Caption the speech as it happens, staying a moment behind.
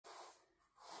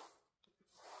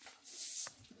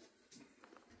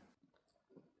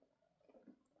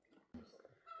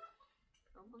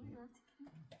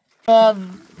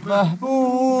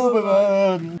محبوب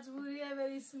من مجبوریه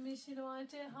بری سمیشین و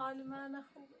آنچه حال من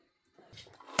خوبه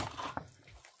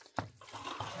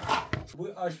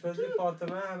بوی آشپزی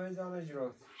فاطمه همه جانش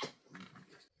رفت.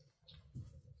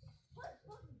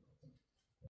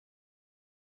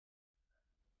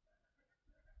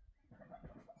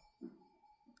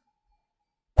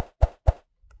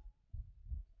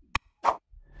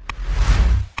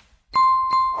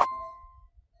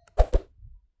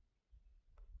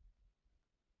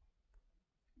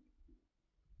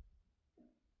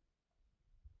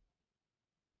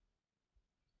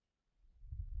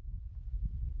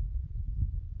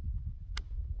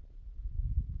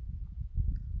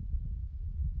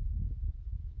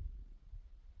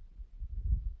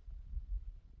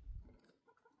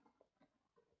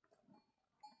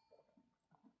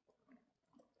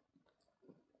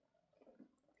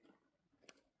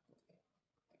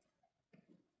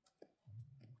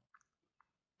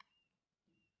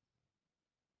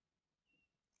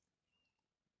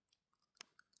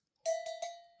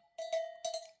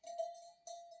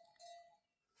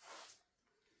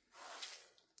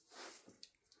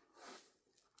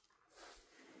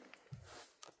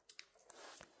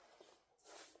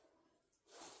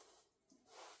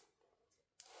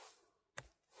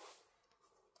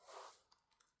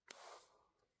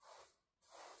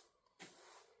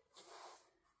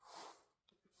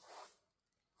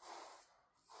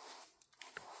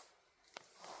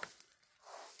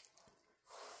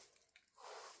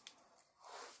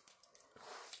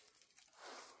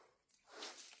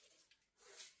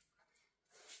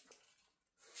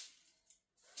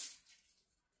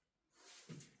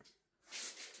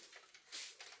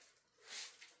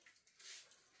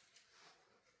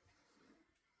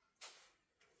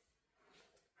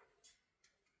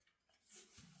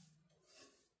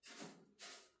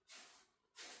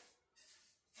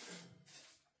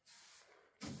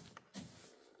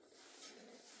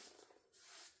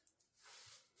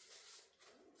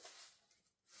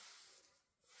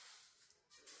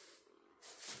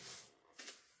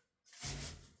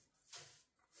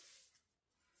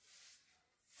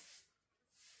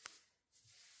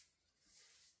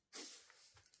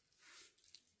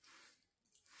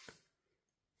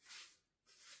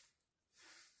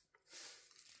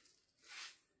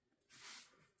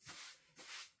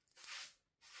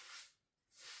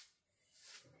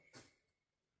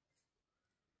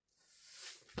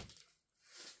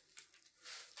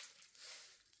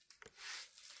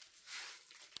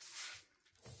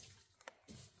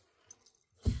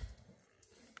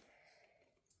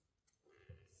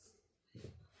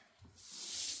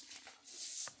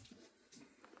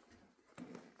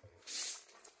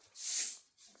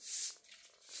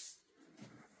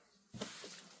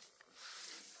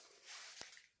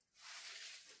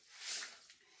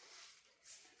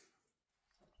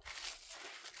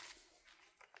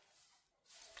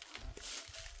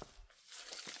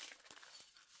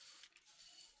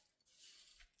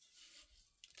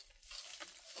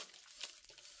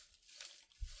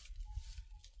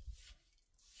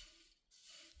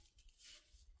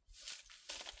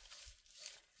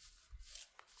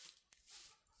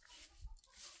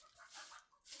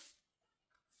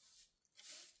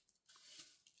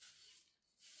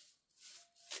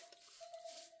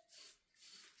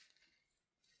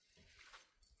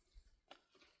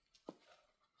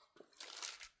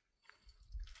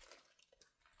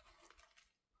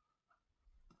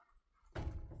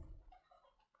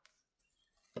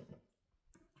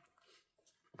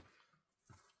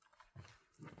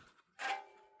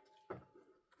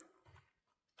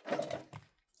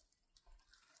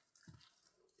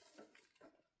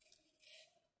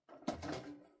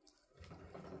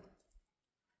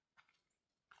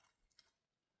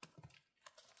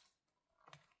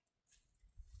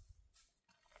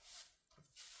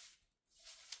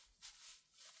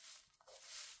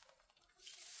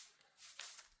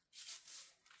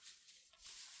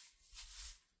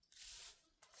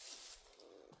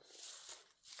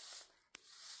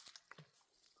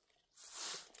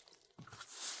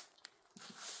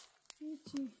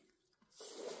 هیچی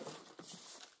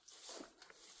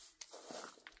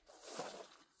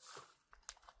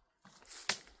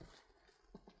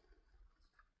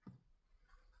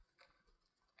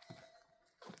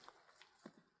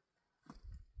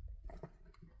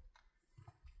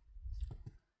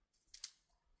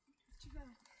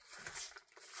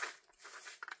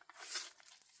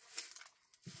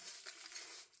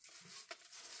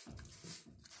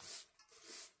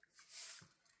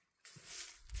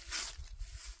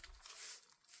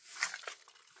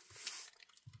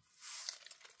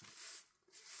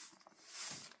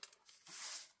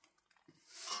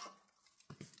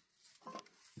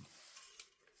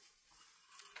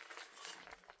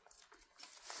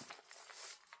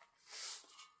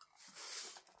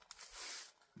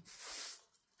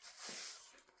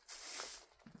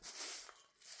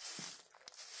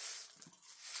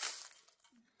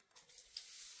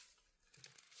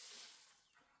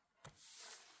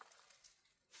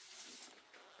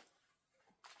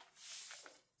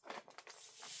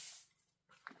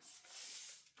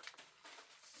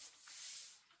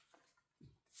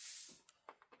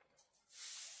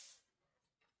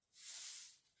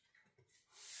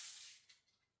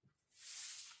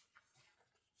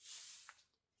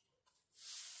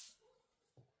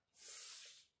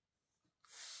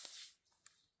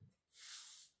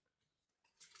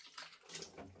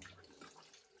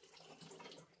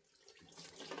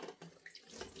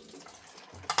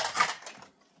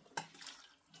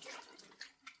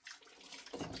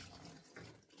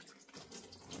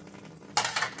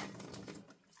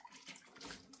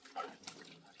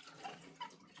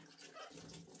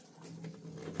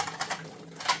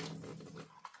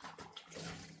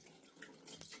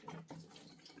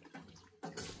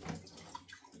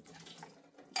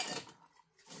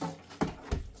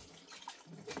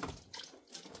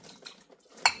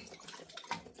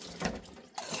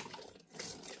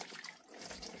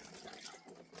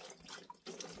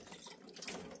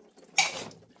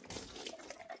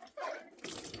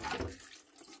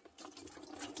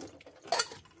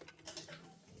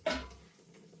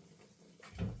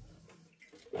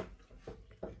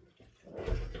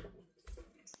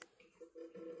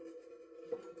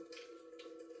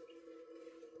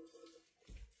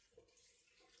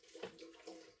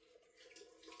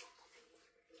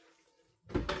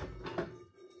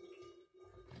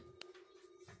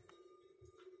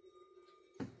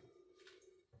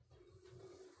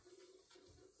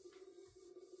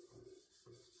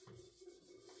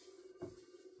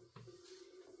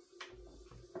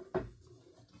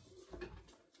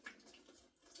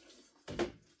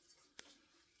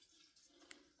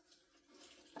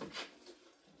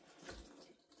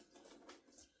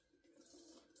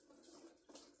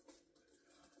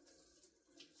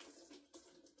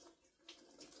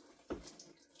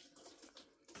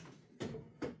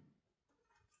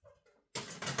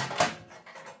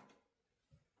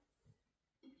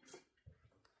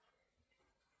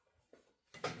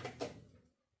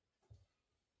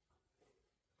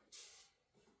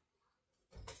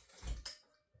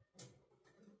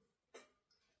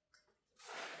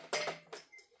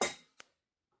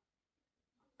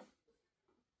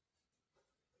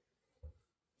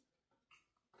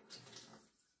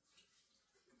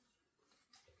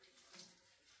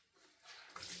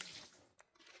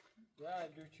Ya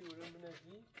Luki ürün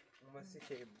bünezi ama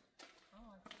sikeyim.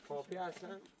 Papi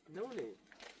aslında ne oluyor?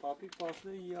 Papi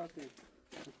pasını iyi atıyor.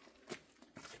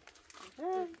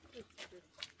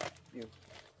 Yok.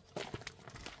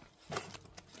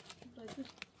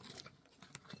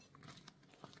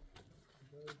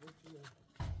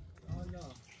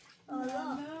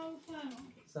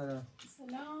 سلام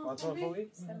سلام عطا خوبی؟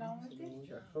 سلامتی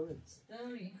خوبی؟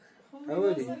 خوبی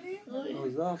اولی؟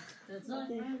 اوزا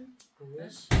سلامتی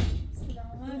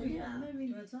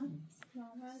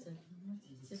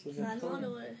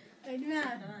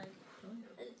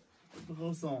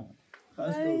بخواستم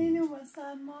اینو با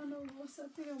سلمان و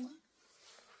وسطی اومد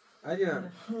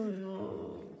علیان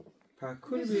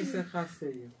پاکول بیسه خسته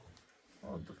ایم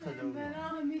برا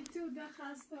همین تو ده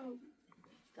خسته بود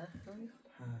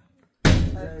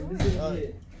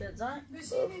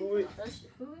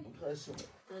بشینید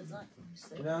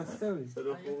راسته بید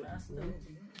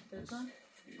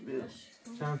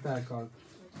چند تا کار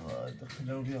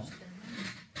دخلو بیام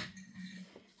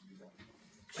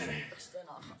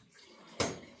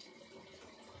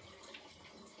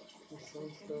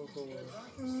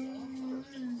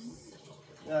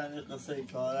yani قصه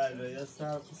کارای رو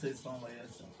یستم قصه سامایی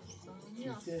یستم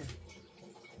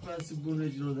بس بوده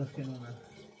جلو دخینونه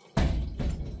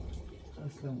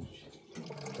اصلا موش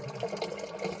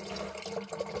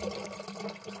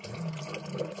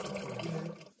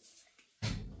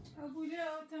ابولی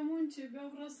آتمون چه به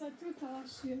ورستو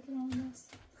تاشیت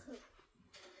رامست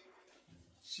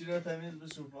شیره تمیز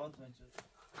بشون فاطمه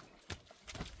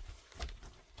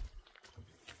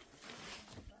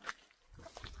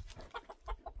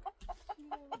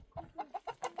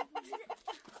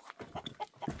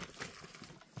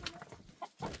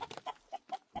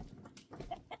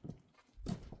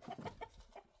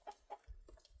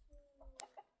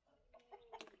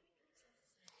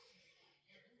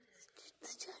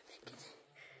چه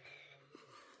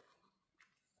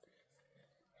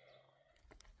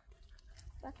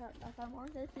Bakalım onu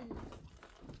da sildim.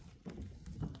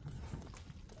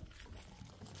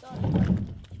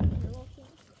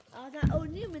 ده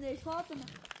اونی منه فاطمه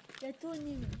ده تو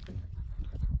نیمه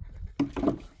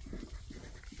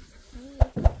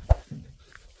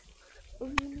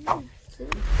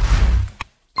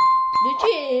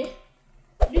Luci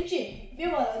Luci bia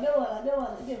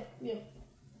Luci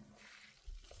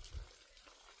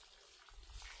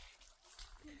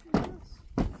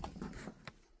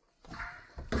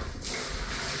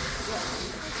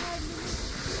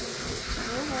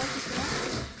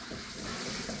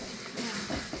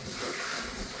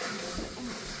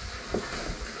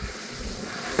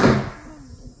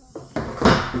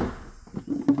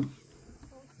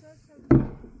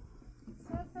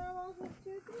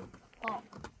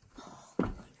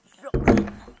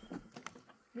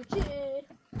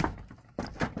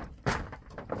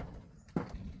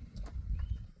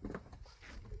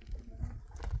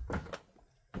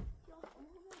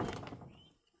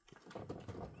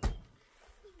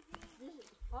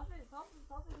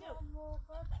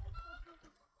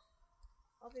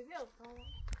Abi bir tamam.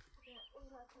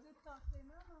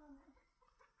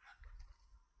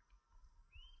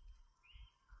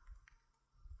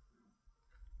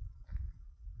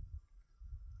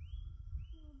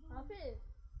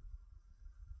 Abi.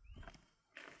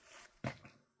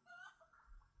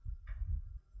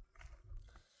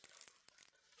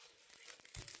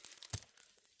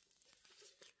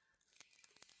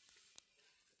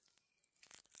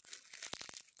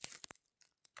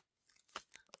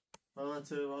 من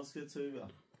توی واسه توی بیا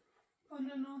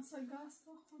Ona nossa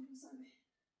gasta خود زنه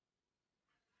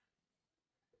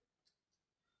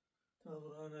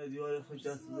تقریبا دیوار خود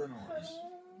دست بزنم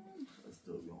از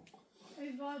تو بیام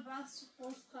ای وای بس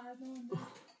خوش خردم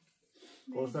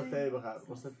قرصت تایی بخر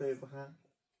قرصت تایی بخر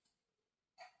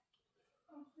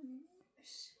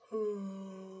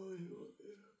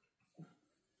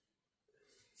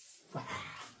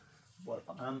باید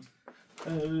هم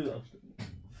ایوی داشته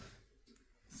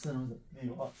سنوزه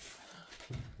دیوار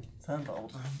سن تا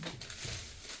بخر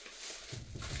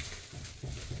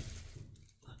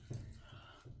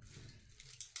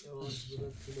یواش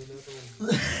برد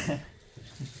کنه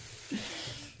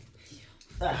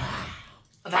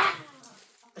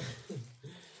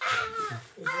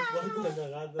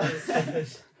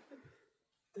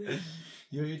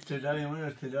یا این تجایی ما یا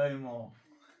تجایی ما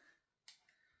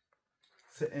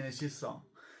سه انشی سام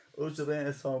او چه بین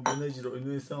اسام بونه جلو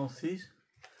اینو اسام سیش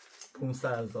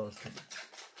 500,000 سن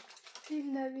پیل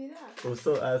نمیره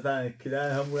اوستو ازن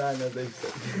کلای همون اندازه ایست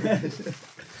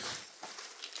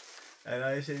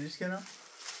الان شدیش کنم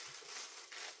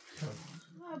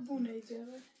بونه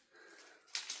جره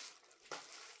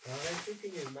واقعا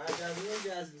چیه مجازی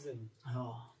جذب بزنی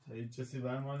هیچ چیزی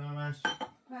بر ما نمش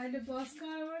لباس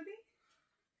کار آوردی؟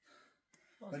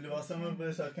 لباس من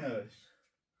به ساکن روش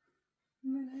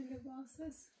من لباس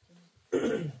هست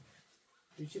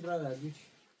بیچی برادر بیچی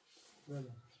برادر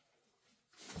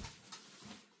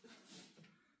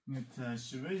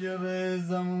متشبه به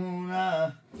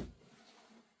زمونه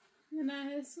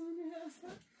نه حسونی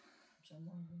هستم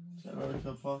چرا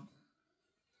کفا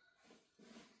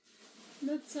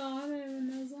متصاره و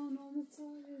نزانه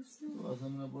متصاره اسم واسه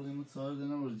من بردیم متصاره ده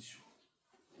نبردیشو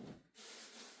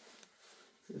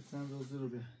سیستن دوزی رو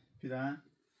بیا پیرن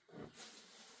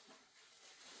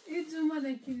این زومه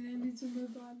دکنه این زومه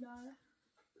بالا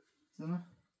زمه؟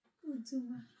 این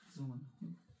زومه زمه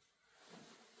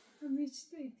همه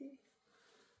چی دیدی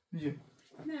میجه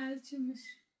نه هرچی مش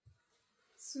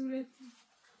صورتی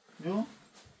یو؟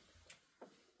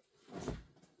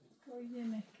 یه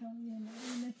نکم یه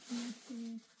نکم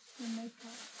یه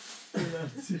نکم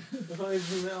بخوای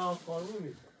زومه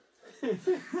آخارمونی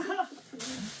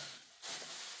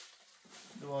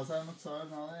لباسه هم متصاره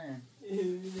ناده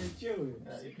این چه بود؟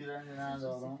 این پیرن دیگه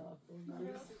ندارم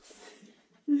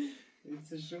این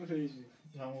چه شوریشی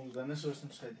همون بودن نشوشتم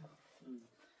خیلی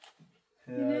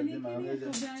اینه نیکنی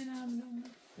خب این هم نمه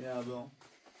یا بیام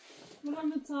برا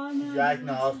متصاره نه یک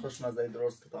نهار خوشمزه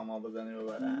درست که تا ما بزنی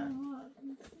ببرن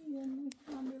یه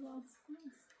نکم لباس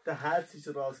تا هر چیز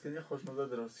راست کنی خوشمزه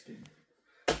درست کنی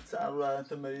سر رو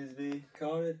تو مریض بی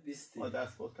کارت بیستی ما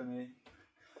دست بطنی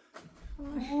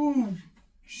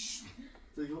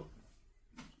زگو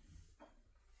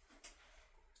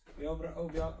بیا برا او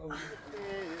بیا او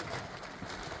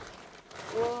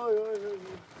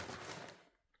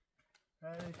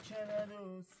هر که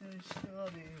ندوستش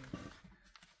داری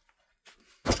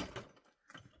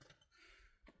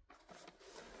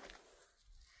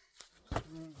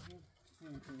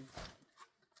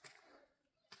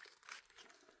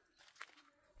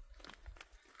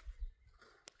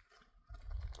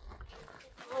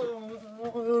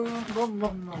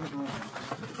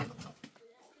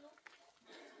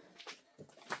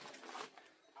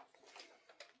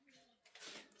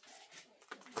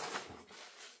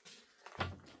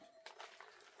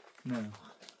نه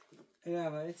Ja,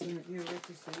 aber jetzt mit ihr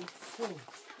wirklich so nicht so.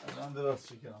 الان درست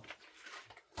شکنم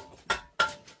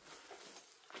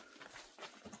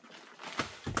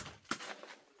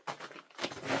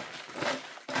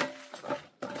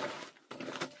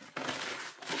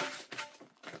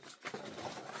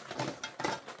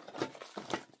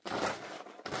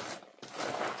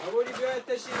Aboli bia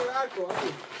tashiri barko,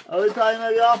 aboli. اوی تایمه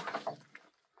بیا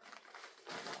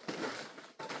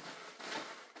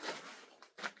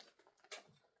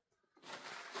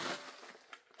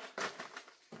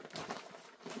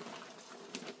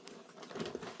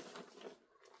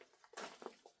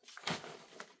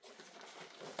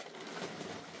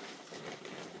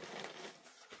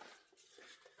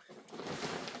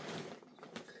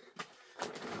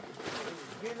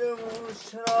گلمون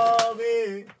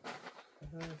شرابی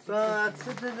ساعت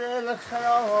دل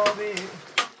خرابی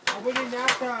Aboli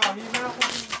nata, hima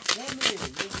khudi.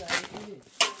 Nemi,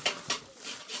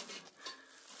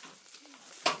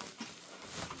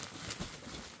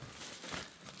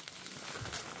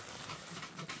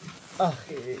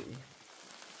 آخی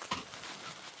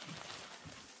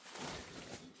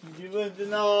جیبت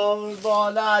نام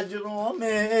بالا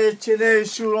جرومه چله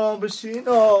شورا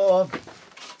بشینم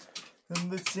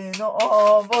بسینو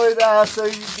آوای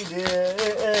دستایی دیگه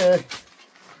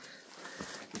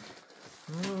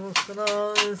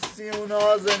خناسی و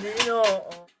نازنینو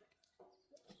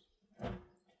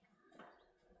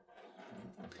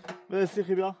به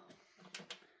سیخی بیا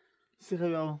سیخی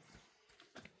بیا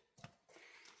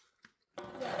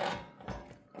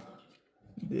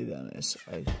دیدمش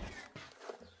ای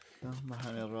به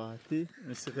همین راحتی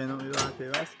مثل خیلی راحتی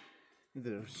بس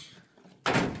میدروش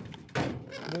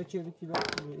ne çevik kilo,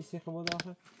 isi khamod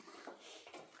akhir.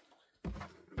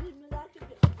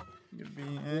 بی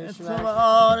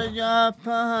اعتبار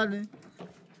جپلی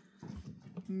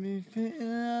بی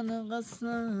فعلا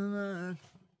قسمت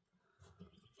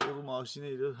برو ماشین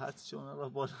ایرو حدی چونه را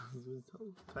بالا زود تو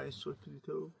 5 شد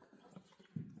پلیتو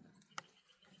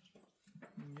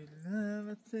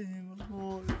گلمتی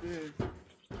مرده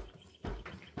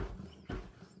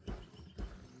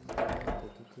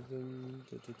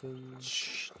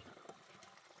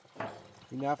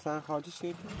این نفتن خواهدی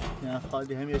شدی؟ نه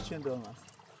خالی هم یه چند دارم هست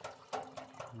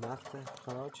نفتن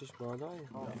خراجش بالای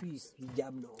حافیست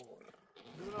دیگم نور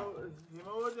نیمه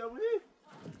بردی بودی؟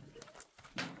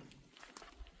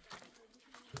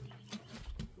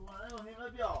 تو منه نیمه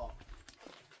بیا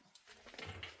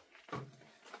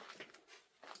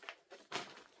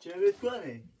چه بید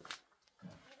کنی؟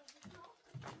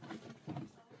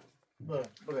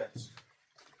 بگش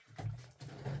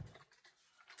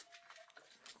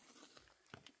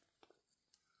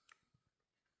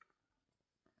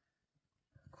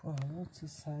کاموت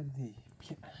سردی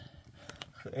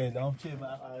اعلام که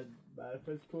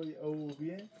برفت کوی او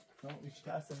بیه نه ایش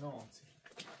کس نامتی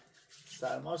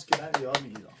سرماش که من یا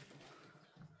میگیرم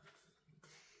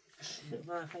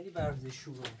من خیلی برز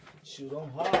شورم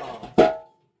ها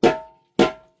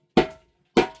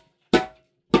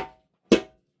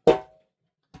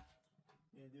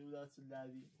یه دیو دست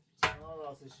لبی چنان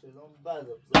راستش شدم بعد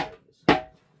بزرگش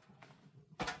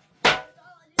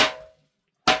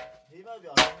هیما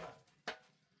بیادم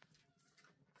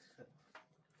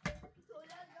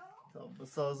تا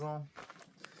بسازم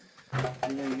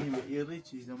دیگه به ایری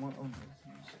چیز زمان اون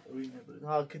میشه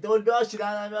ها که دول بیاشی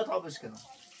لعنه بیاد تابش کنم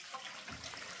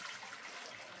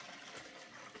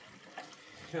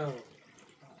شو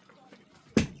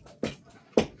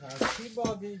چی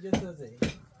بابی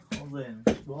جسازه زين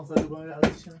بوصل يبغون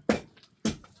على شنو؟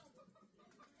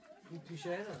 این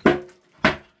توشه نه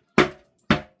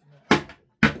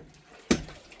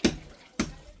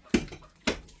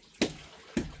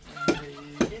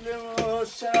يلمو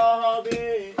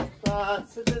الشرابي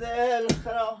فاسد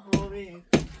الخرابي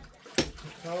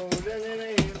حول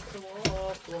الليل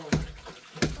خواطر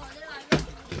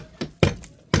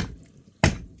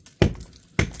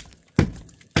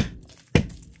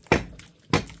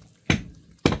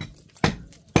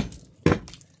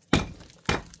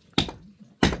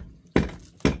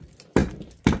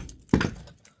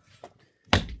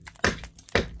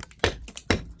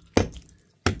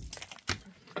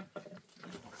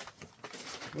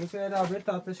مثل رابط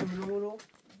آتش برو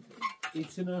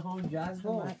ایتونه هم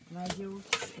جذب مجبور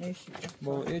نشید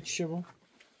با ایت چه با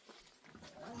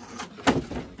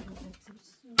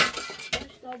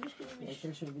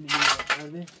آتش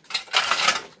بلی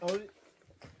اولی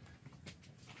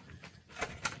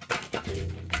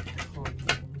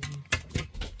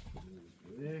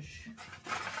بش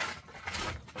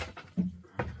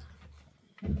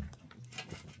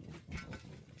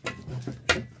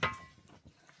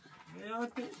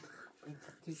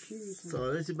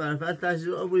ساله چی برفت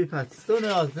تجربه بوی پتستان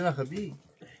آزده نخبی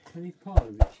کنی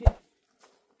پار بچی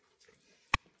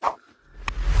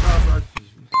ساعت پیش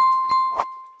بید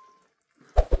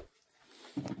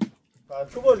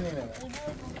تو بول نینه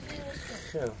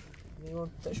خیلی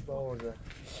نیمان تش با آورده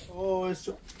اوه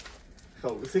شو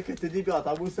خب سکت دی بیاد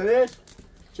ابو سرش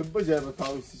چون بجرب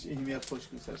تاویسیش این میاد خوش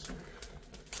کنسرش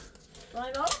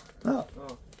باینا؟ نه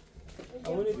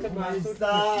اونی که محصول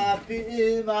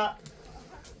سفیما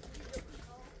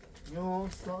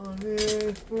یوسانی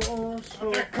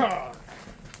فوشو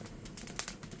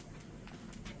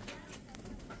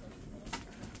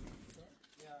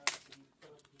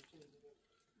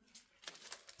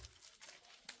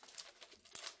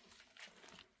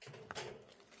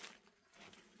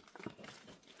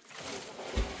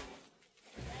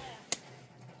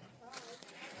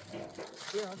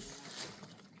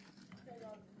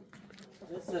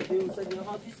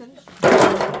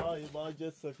آی با جه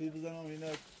صفی بزنم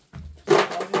اینه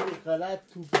آنی غلط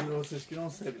توپ درستش کنم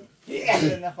سری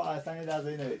نخواه اصلا یه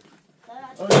لحظه نوید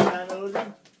اون نمه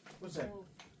بردیم بوشه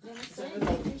سمه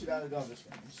تا چی لحظه گام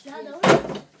بشکنیم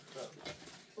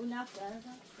اون نفت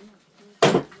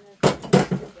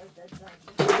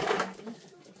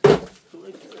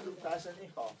توی که تو تشه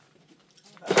نیخواه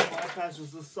ما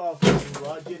تشوز صاف کنیم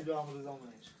باید جلد و هم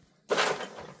روزامونش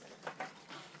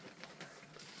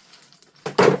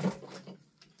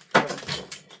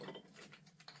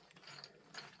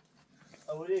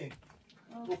اولی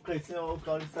او قیسین او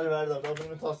کاری سر بردار را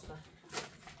بریم تاس کن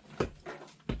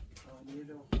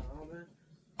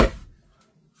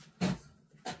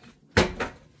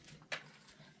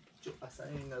جو اصلا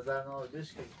این نظر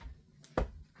ناردش کنیم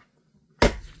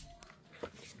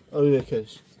اولی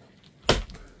بکش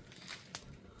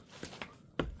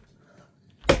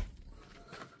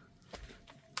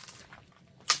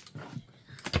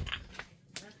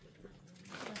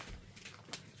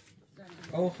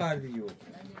او خردیو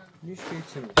نیش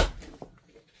پیچه بود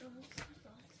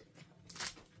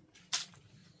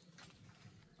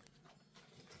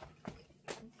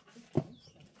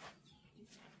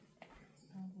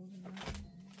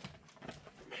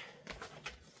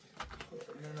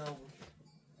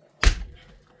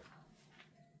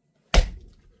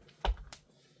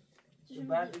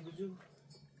بعد بجو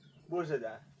برزه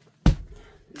در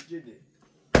جدی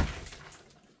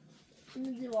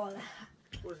این دیواره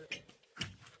برزه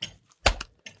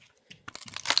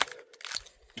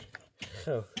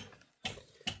خب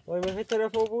وای من هی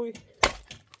طرف ها بوی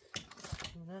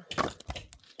نه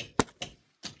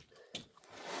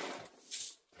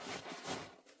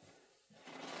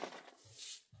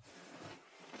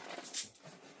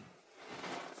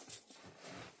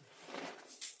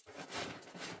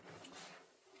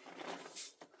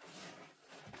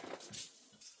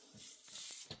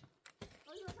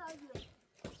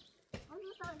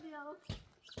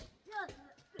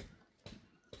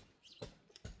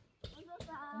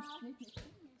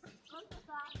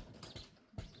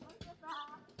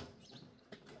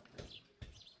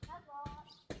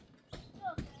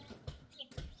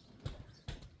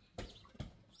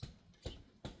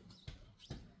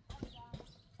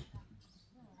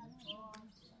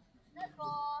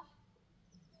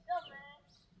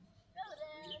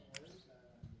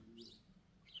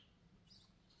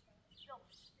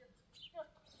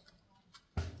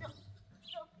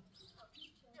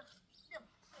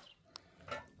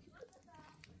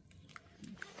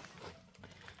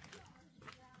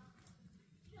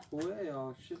خوبه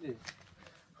یا شدی؟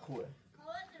 خوبه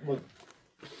بود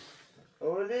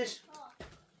آوردیش؟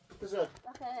 بذار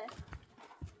بخیر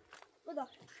بدا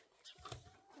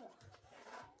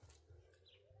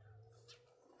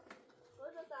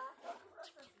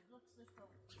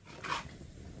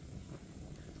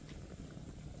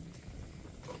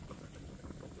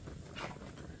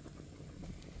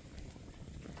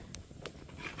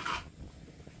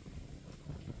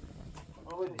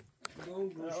آوردی اون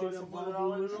گوشه رو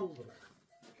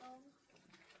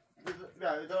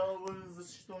Ja, da wollen sie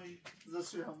sich noch nicht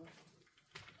haben.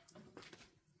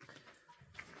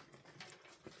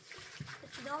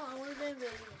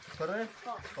 Corre?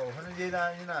 Oh, hanno dei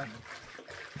danni in anni.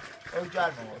 Oh, già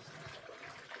non lo so.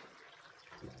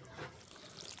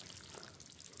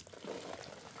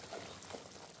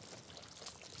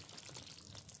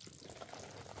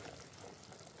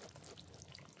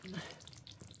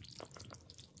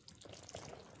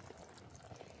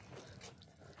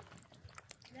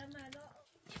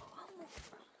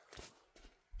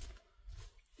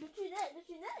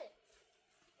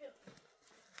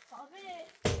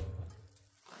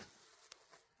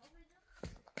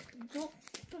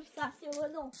 Tout ça, c'est au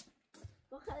long.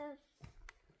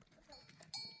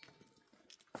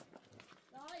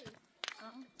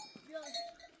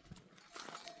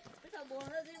 مثلا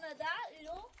بونه دیمه در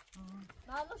اینو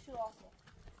من با شراس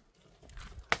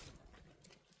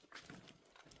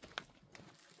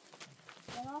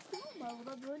من آخونم من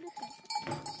بودا دولی کن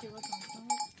چی با تانسان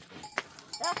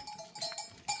ده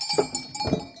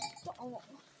اما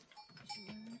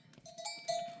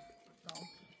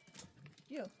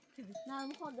یو نه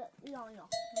میخواد ایران یا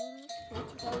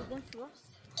چی کاریدن شراس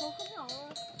خواه یا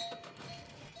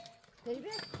داری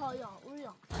بیاد کایان او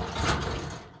یا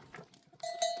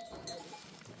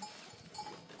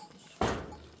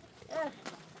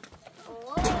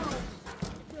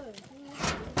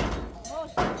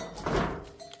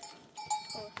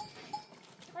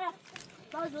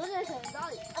到昨天想到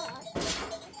有点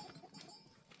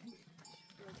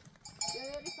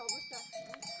小不下，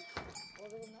我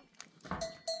这个呢？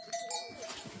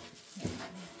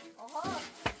哦。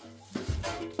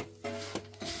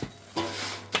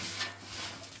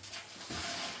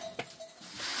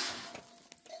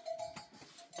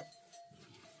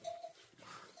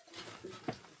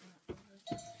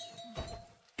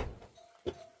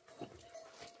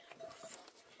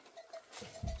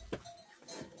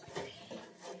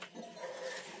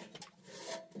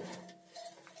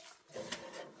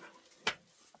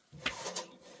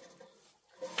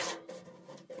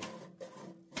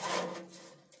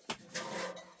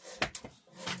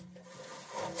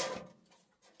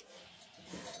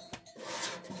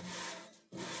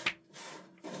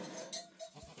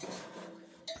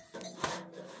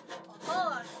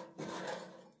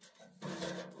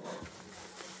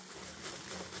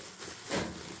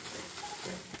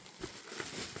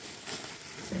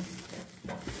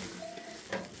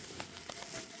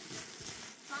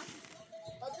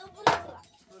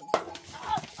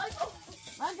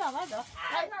맞아.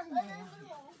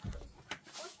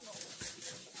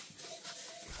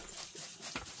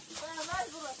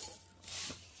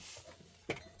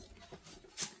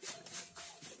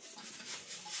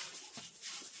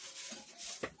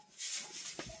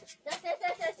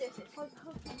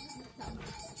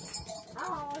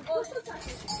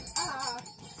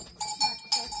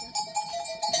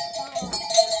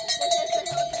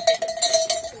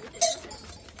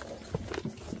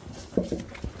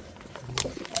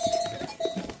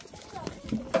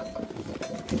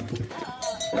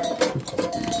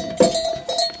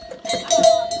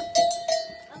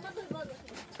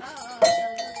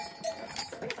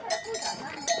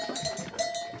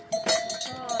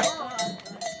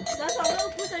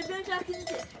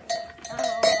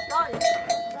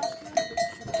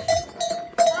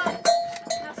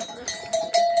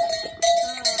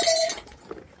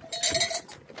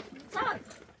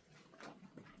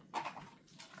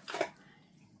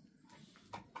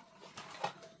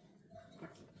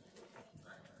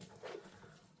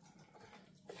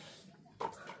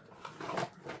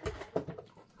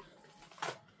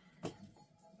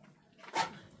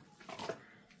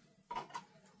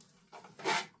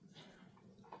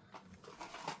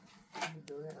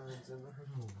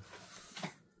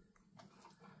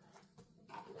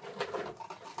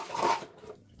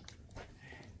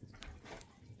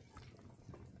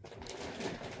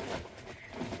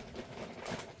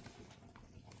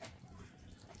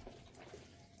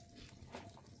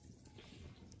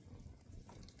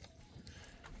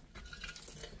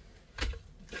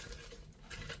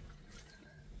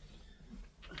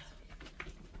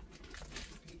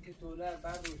 دولار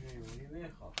بعد رو جویی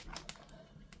میخواه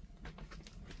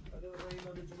بله برای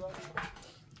اینا به جوار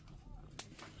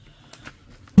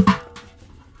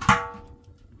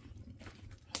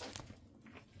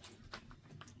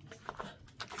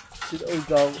چیز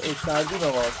او سردون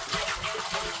آواز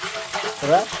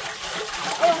را؟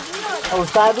 او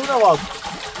سردون آواز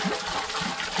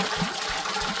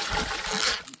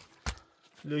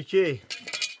لوکی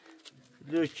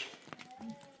لوک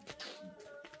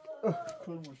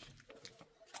kurmuş.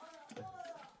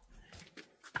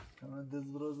 Hemen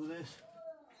düz burası değil.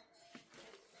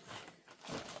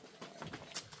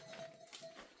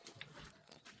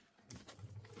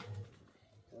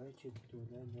 Ay ki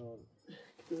ne oldu?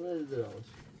 Güzel de olmuş.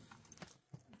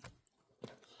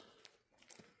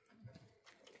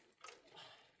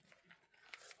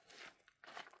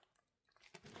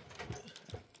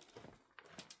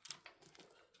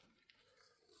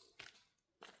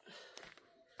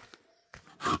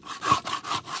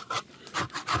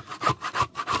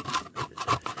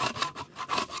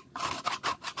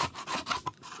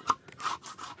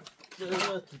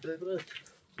 Evet. Kurmuş.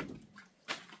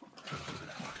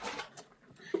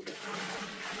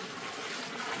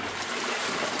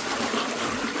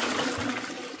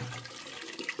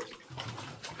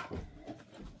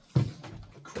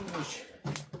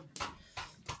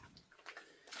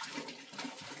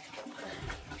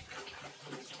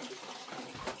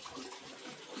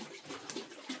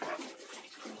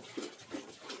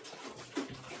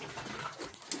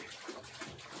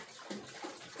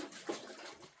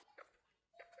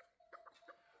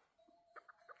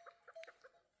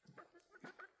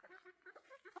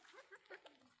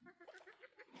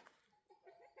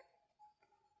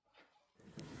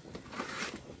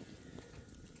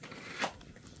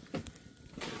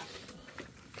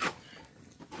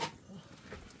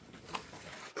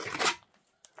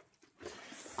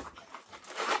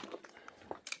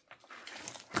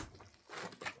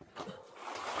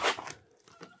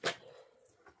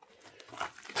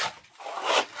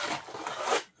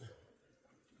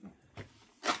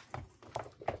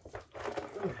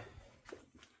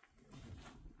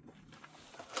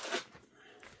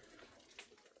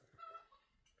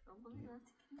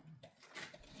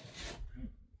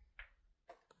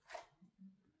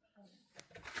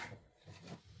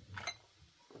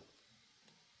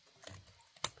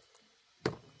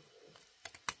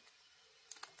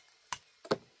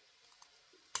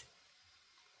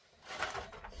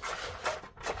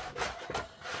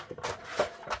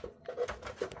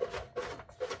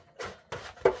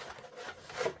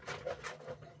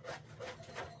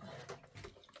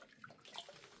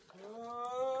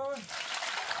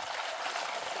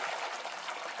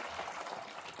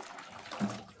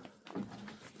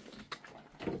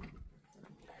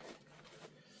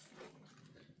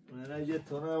 اگه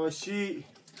تو نباشی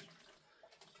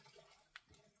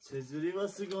چجوری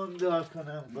واسه گنده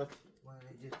کنم با من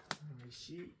اگه تو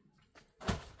نباشی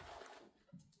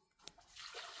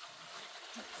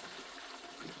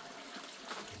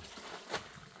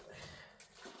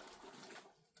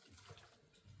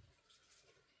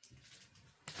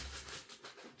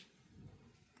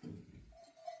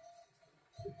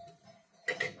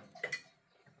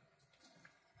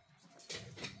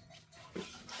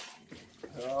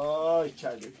آی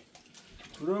کلی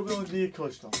تو رو به اون دیر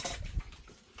کشتم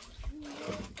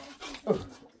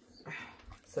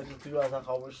سکوتی رو اصلا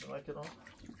خاموش نکنم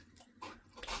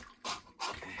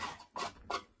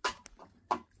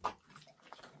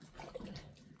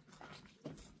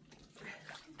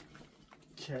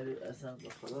کلی اصلا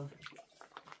بخدا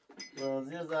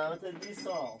راضی زحمت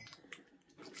نیستم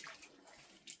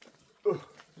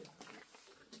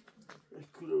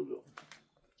کلو بیام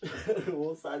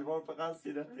اون سلمان فقط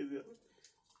سینه خیزی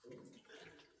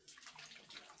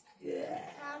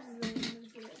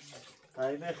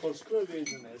اینه خوشگاه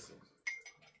بیدون اسم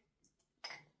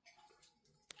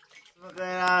غیر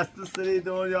از تو سری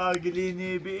دنیا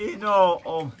گلینی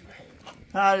بینم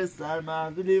هر سر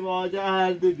منزلی واجه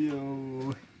هر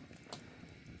بیو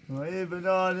های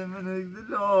بلال من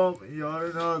اگدلم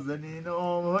یار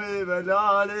نازنینم های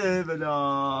بلال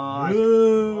بلال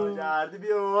واجه هر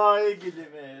بیو های گلی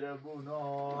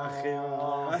مهربونم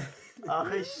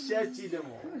آخه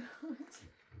شچیدمو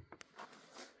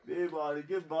باری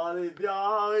که باری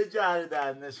بیا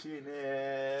گردن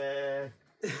نشینه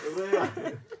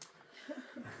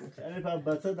یعنی پس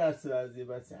بچه درس ورزی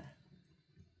بچه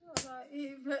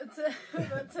این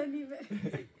بچه نیمه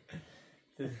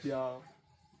تفیا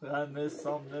همه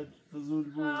سامنه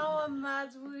فضول بود اما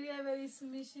مجبوریه بریسم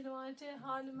میشین و چه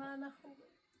حال من خوبه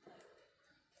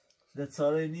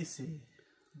لطاره نیستی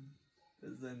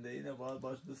زنده اینه باید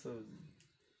باش بسازی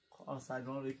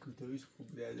آسگان روی کوتاویش خوب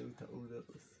دیده بود تا او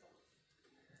درست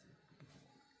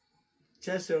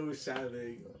چشه او شهر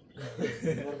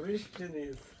بگو ریش که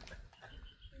نیست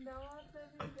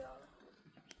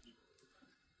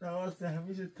نواسته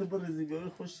همیشه تو با رزیگاری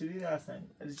خوش شیرین هستن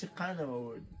ولی چه قندم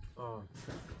آوردی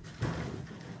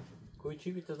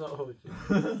کوچی بیت تا آوردی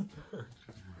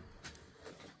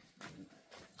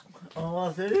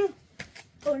آقا سریم؟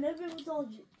 اونه بیم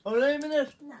تاجی اونه ایمینش؟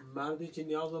 مردی که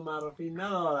نیاز و معرفی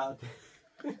ندارد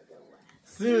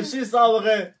 36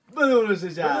 سابقه بدونش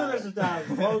بدونش جرد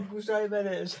خود گوشایی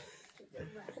برش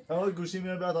آقا گوشی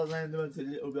میره بیاد از نهنده من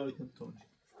سلی او بیاد کن تونج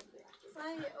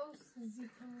سعی او سیزی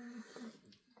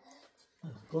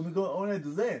کن میکن اونه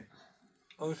دوزه؟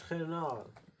 اوش خیر نه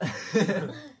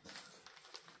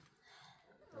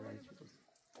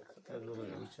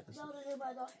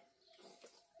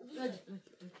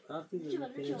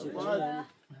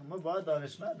ما باید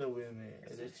دانشمند بویمی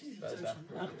چی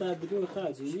بدبخت اختر بدون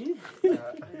خرجی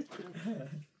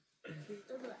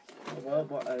ما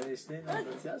با ارشته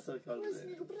نمازی هست و کار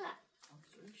بزنیم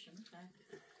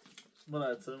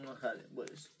برای سرمون خریم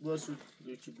باشو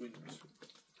یکی بودیم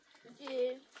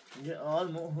یه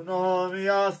آلمونامی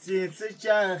هستی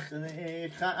سچخنی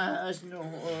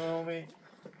خشنومی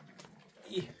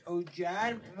او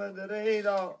جرم مدره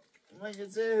اینا مگه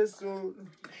چه سو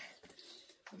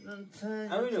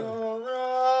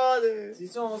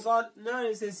سیسون سال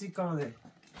نه سی کنه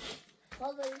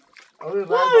اوی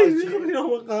وای میخوام اینو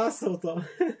با قصد تا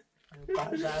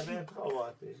پرشنبه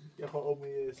انتخاباته یه خواب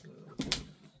میرسه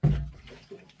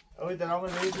اوی درام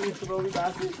نیدی تو روی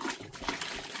بسی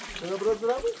برو برو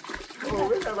برو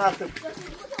اوی در وقت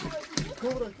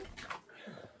کبرا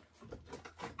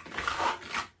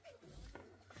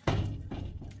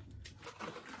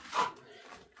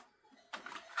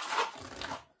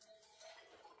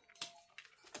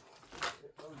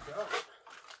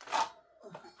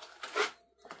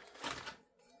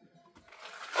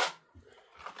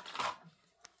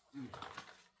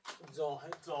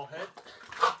زاهد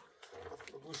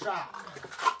گوشم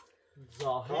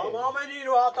زاهد تمام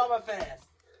نیروها تا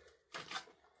بفرست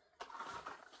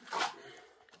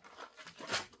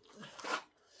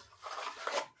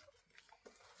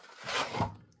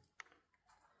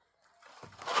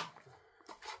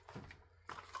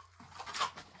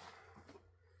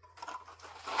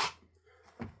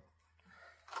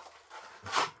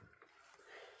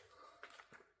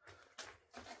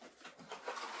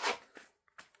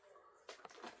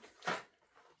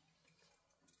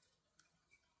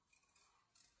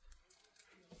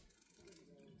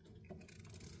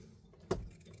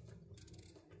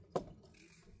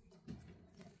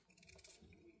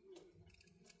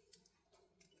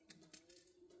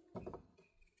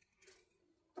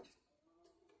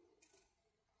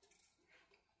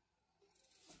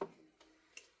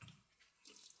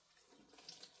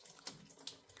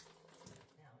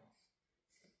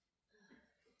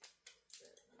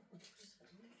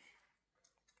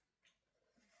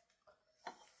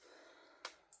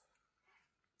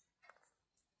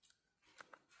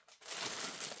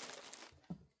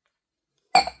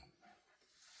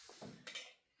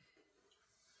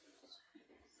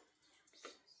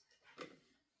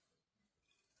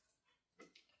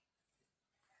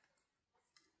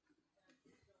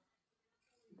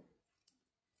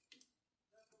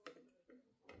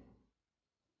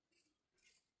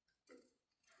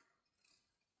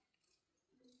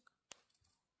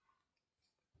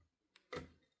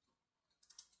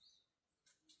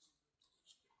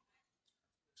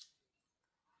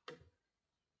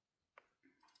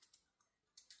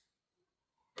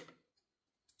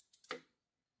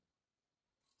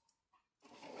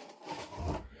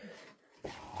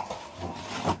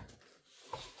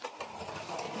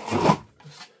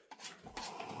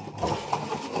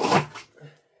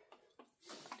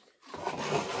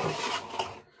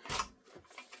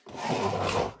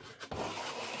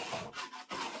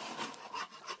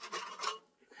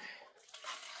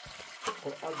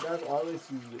That's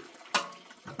always usually.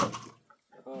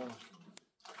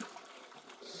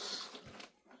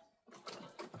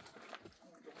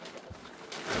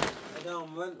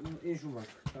 اول اینجور بک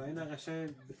تا این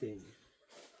قشنگ بتینی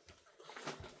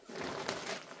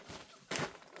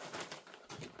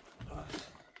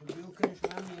بیو کنش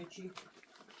من یک چی؟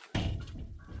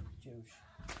 جوش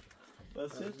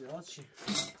بس چه؟ از چی؟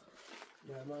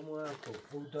 نه من مهم کن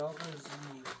او داغ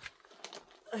زی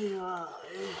ایوه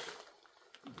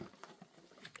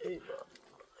ایوه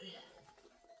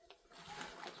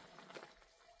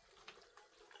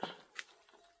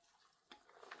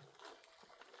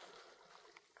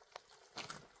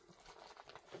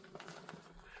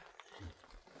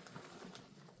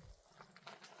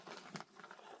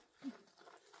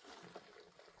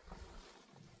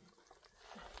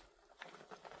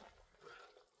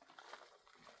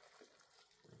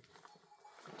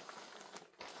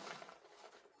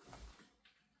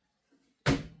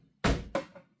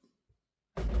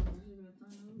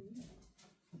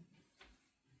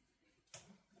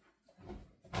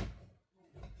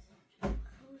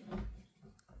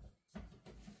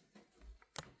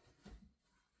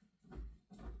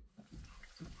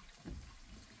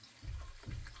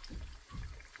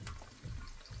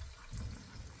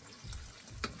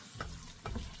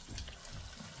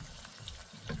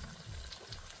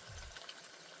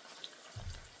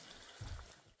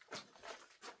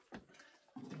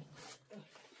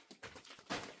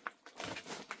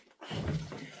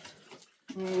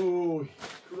Uy,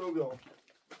 drogo.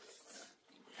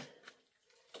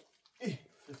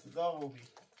 Przesadzało mi.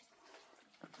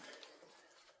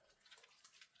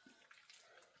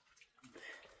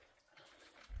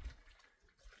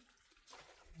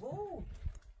 Wow!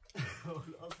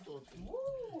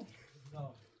 Wow!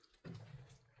 No.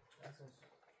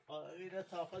 این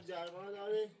طاقت جرمانه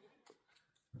داری؟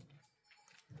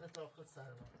 این طاقت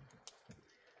سرمانه.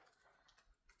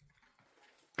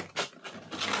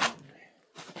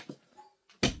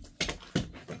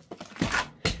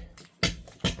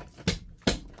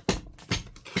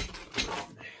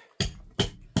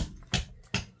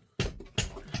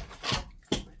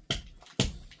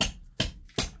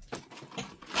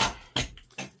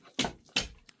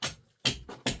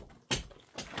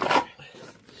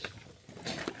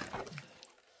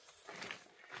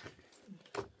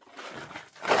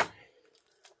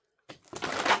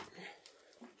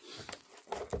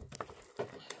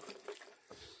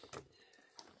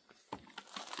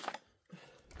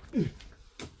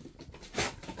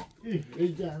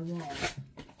 ای جرمان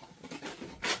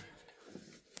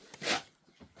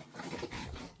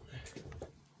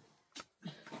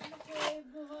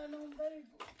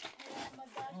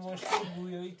مشکل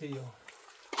بویایی تیو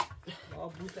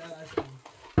بود اصلا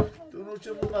تو نو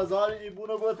چه مون مزاری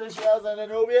ایبونو گوتش یازنه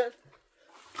نو بیه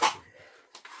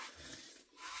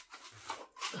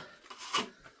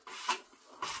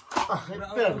آخه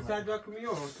برنو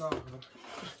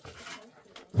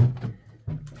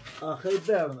آخه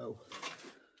برنو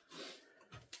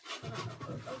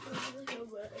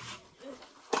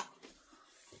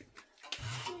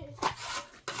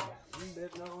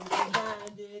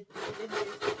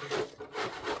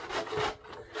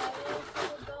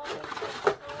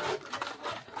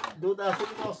دو دسته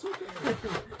باسو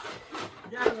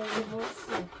گرم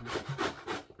باسو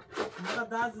مرا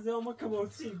دست زیاد ما که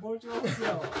بورسی برچ بورسی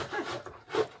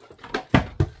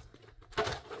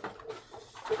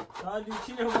ها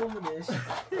لیچین همونش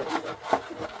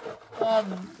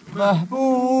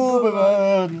محبوب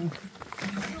من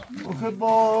آخه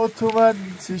با تو من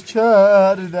چه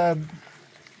کردم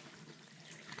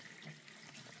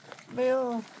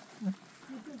میام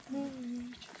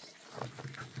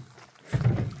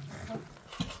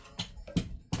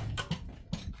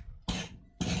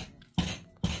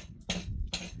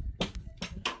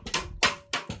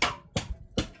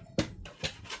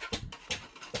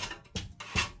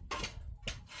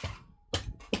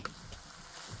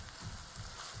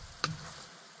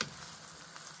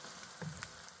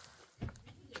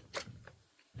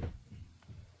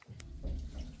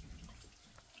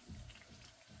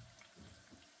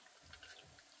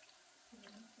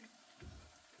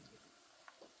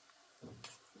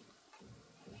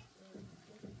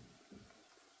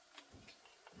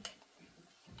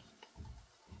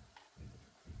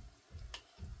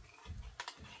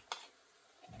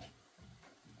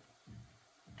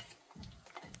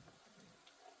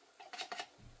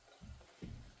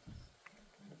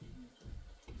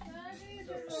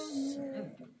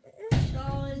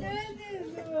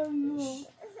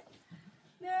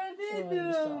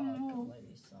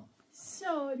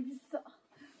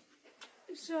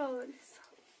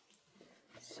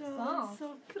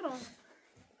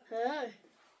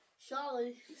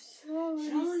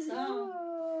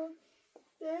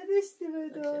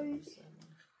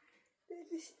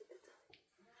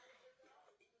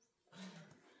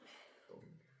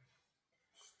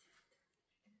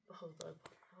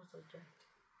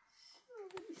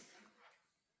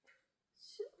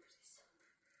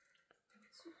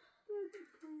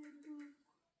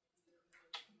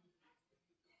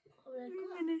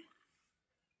میبینه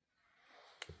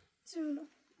جونو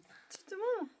چطور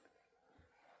ماما؟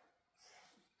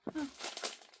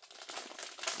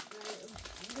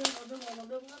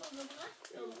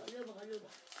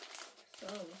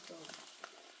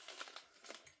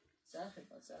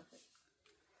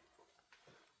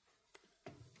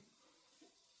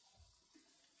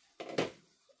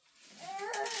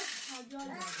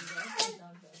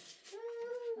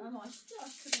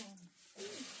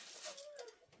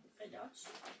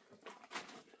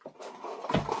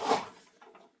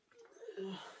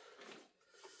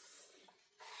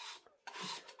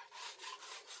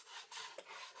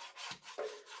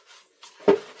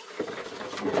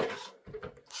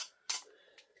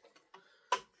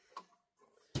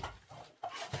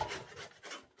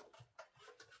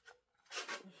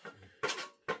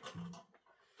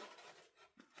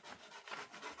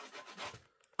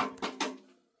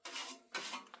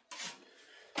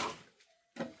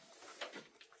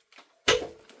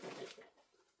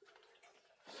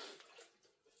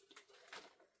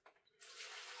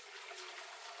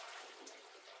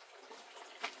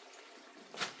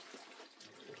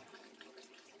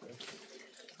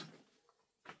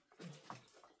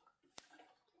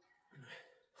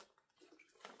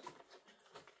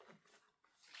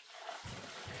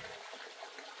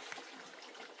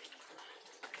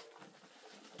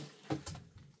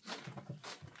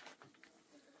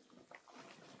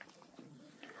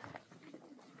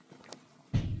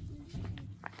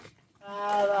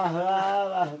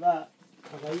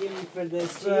 آقای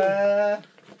میفردستی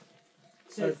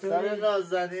پسر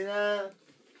نازنینم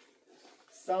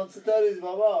ساوند ستاریز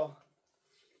بابا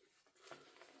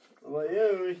بابا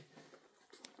یوی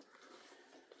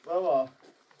بابا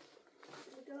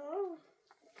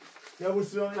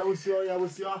یابوسیا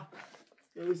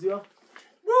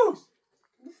بوس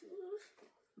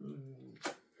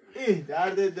ای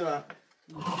درد دارم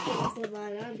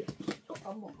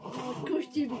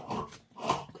کشتی بی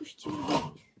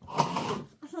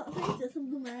اصلا جسم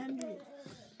دو من بی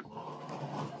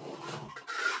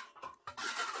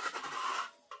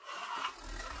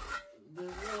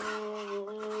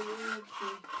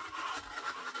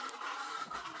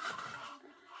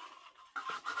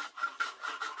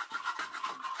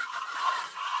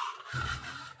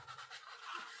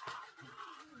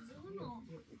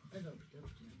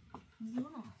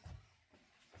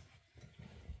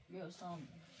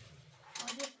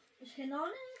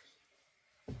شنانه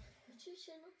چی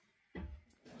شنان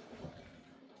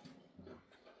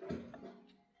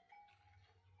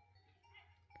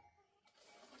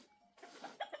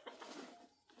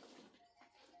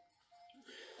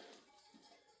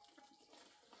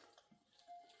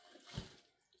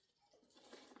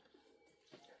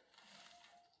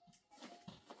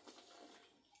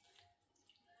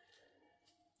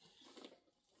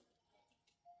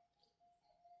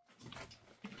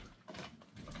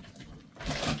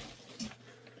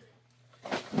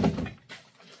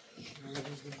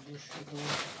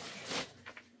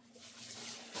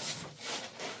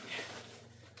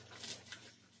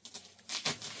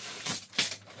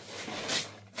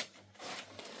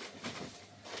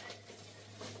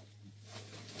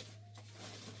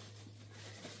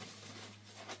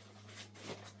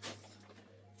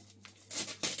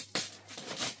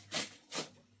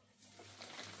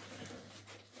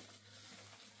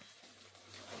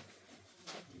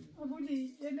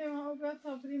Abuli, ele ma oga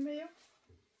tabrime yok.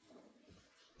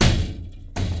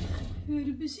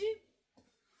 Hürbüşü.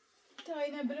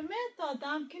 Tayne birime ta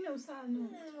damkine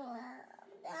usanu.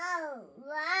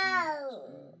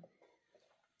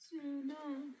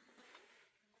 Canım.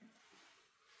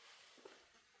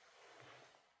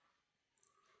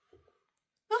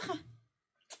 Bakın.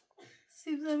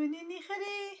 سیب زمینی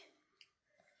خری.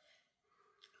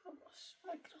 خباش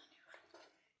مکرانی.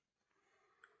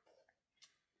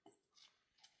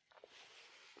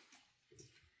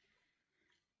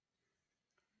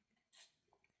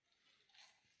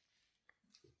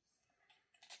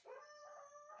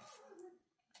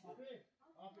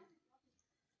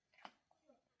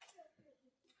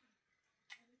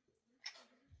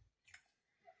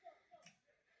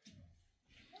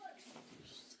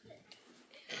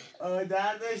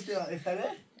 دردش دارم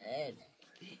خره؟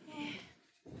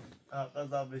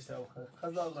 قضا بشه بخیر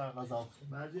قضا بخیر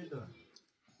مرجع دارم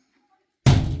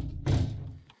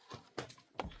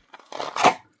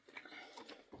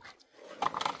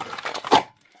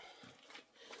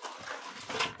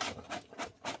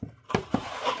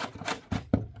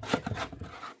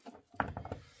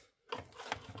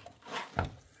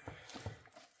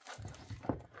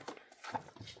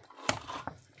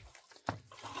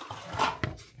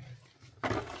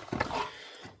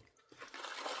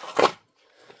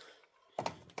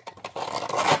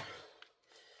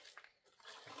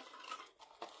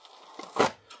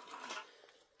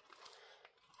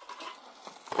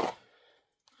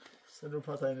رو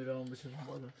پاتای میرم بشم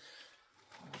بالا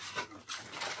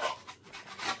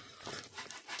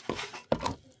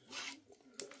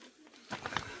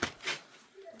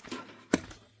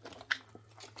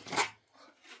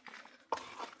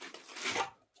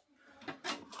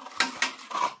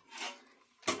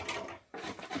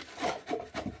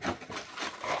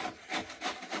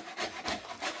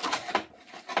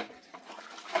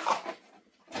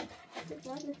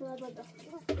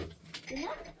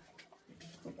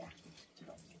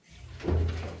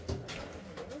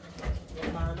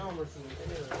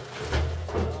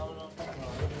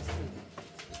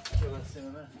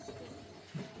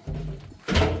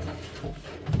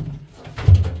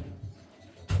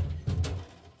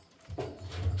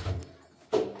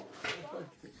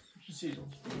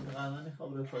قانونی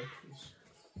خبر فایتش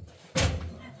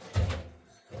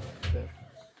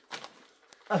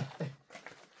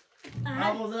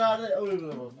حافظه درده اوی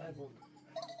برو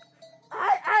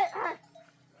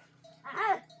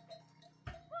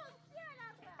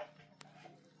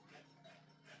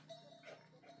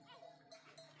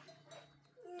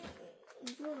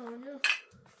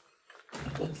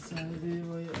Salve,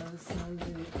 vai,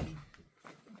 salve.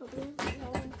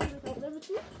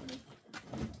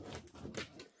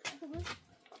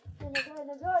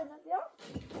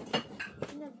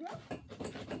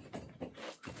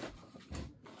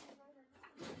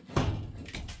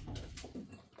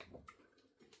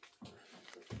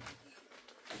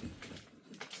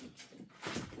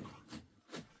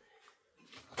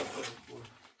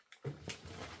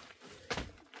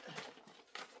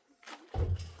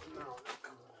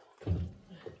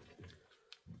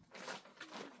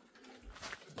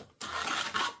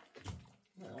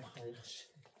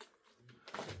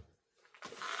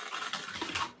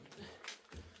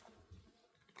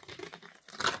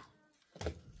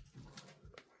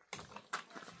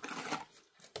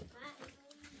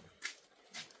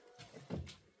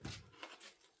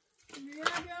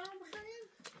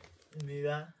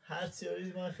 میرم هر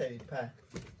سیاریز ما خرید پر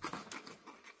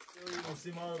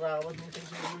موسی ما رقبت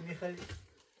میکنیم روی میخرید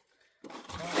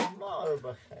ما رو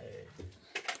بخرید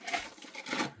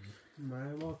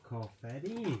ما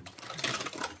کافریم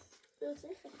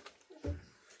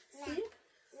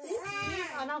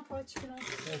الان پاچ کنم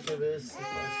نشه بس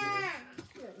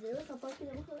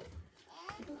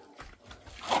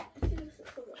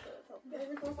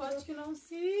پاچ کنم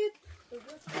سید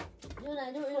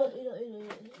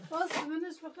باز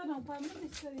منش بخورم پا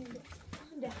منش سریم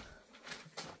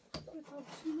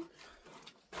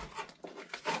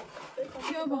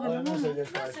بیا بغلم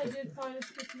سجد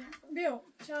فارس کتیم بیا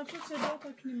چارشو سجد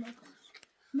تکنیم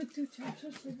متو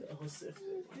چارشو سجد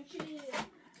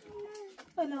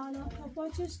لا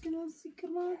پاچش کنم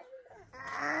سیکرمان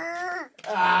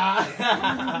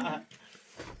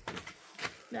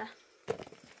نه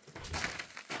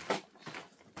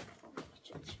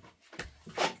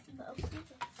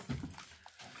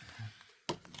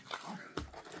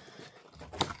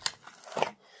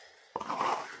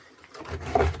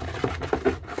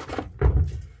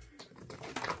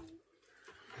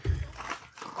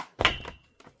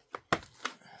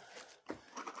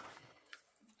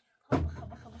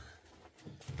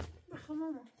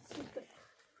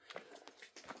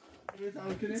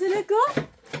تلكو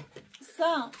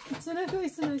سام تلكو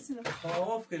يسلو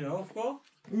خوف كده خوفكو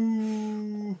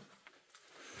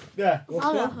ده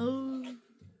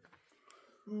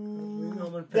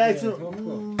ده شو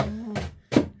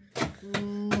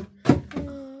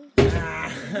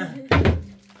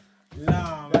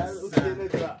لا بس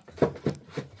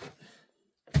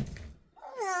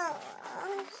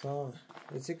صار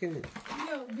مسكني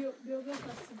بيو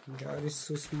قصص قاعد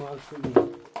السوس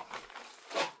مالكم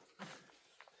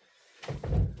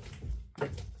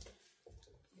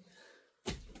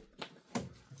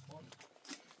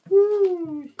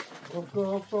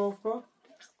Hopka.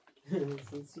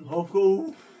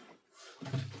 Hopko.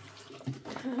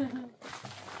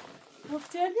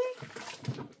 Hop geldi.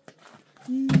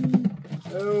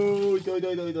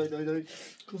 Doy.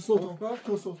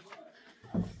 Kusur.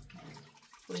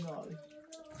 Oyna abi.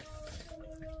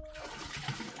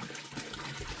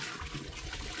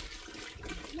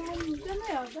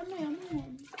 Deme ya.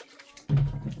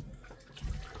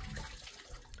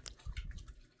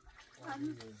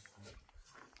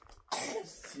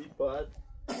 سیب باید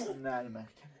نرمه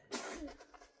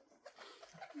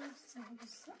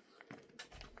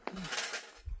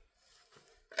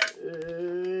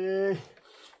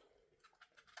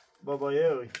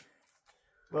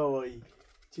بابایی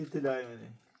چی تلای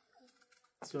منه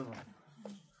شنو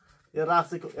یه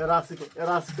رقص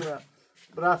کنم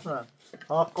برقص کنم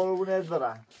ها قربونت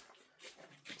برم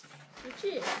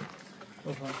چی؟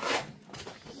 بفهم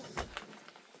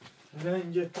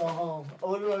رنگ طعام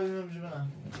اول باید نمیشه من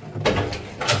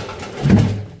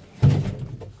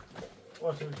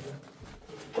باشه میشه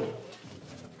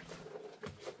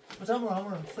مثلا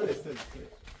همون سری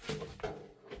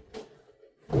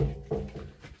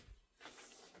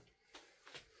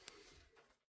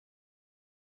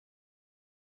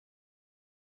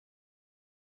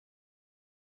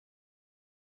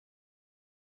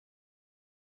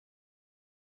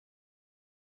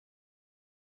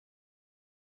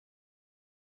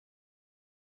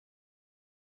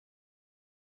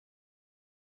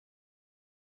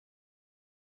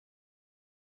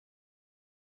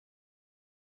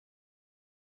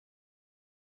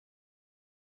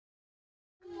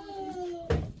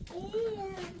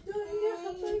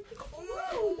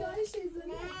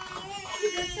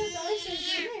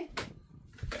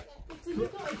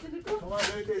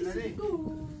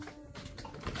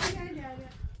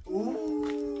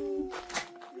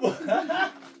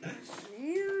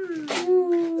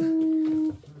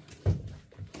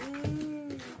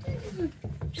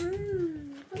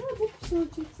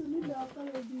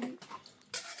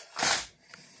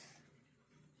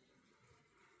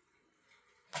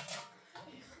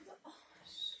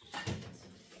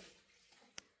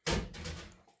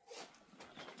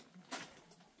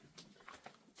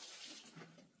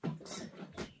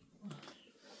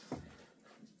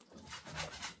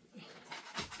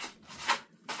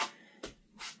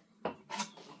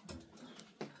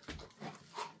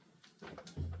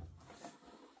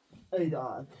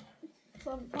ایداد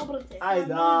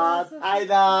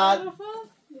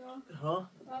ها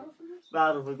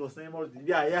بعرفه گستنی موردی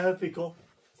بیا یه هفی کن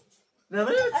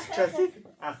نمیدونی کسی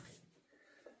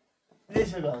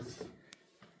نیشه گاز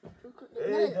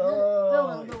ای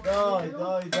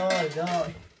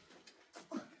دای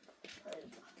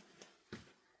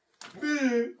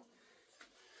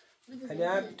هلی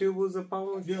هم تو بوز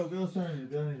پاوش بیا سنی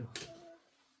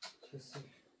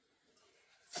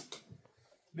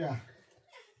بیا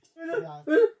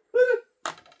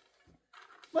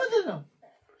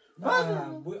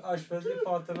مادرم بوی آشپزی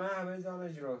فاطمه همه زن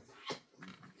اجراست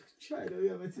چای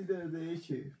یا متی درده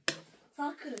یکی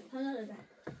فاکر هنر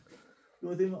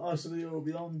گفتیم آشپزی رو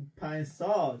بیام 5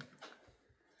 سال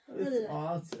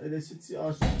چی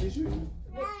آشپزی شد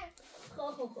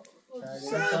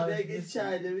بگید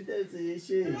چای دوی درده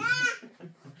یکی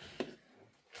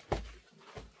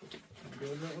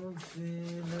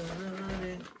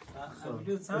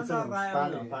چند در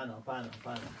رای پانا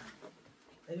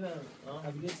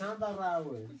قبیله چند در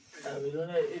رای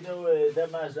قبیلونه اینو ده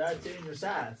مجرد چه اینو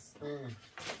شست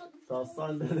تا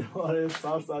سال ده باره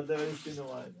سال ده برسی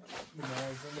نماید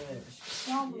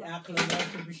این عقل دار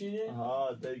که بشینه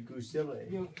ها ده گوشته باید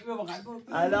بیا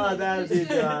الان در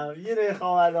دیدم یه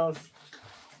ریخوام الان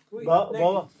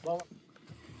بابا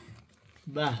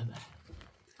به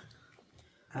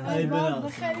ای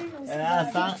بناس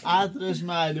اصلا عطرش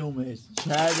معلومه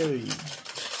چردوی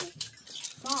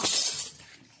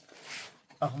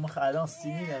آخه ما الان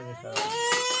سیمی نمیخوام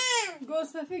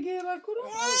گوسفه گیه بکرو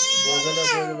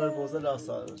بوزل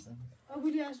آسار بسن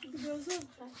اگولی عشق بگه بوزل بخیر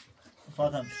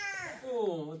فاطم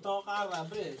تا قرار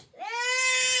برش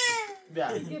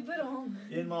بیا گه برام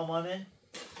این مامانه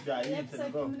بیا این یک تنه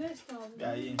برو سکیمونش کام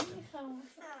بیا این تنه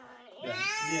بیا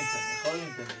این تنه خواه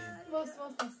این تنه باس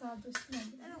تصدش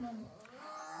نمید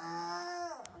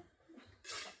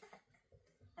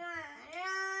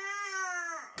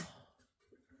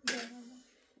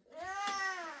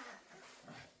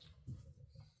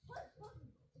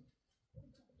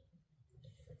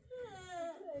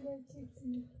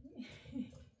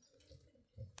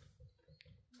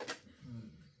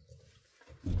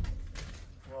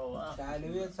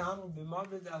تعلیمی سامون بیمار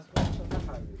به دست کنم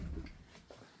نخواهید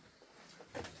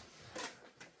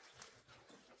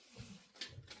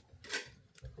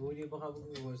بولی بخواه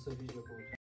بگو ورسا بیجا کن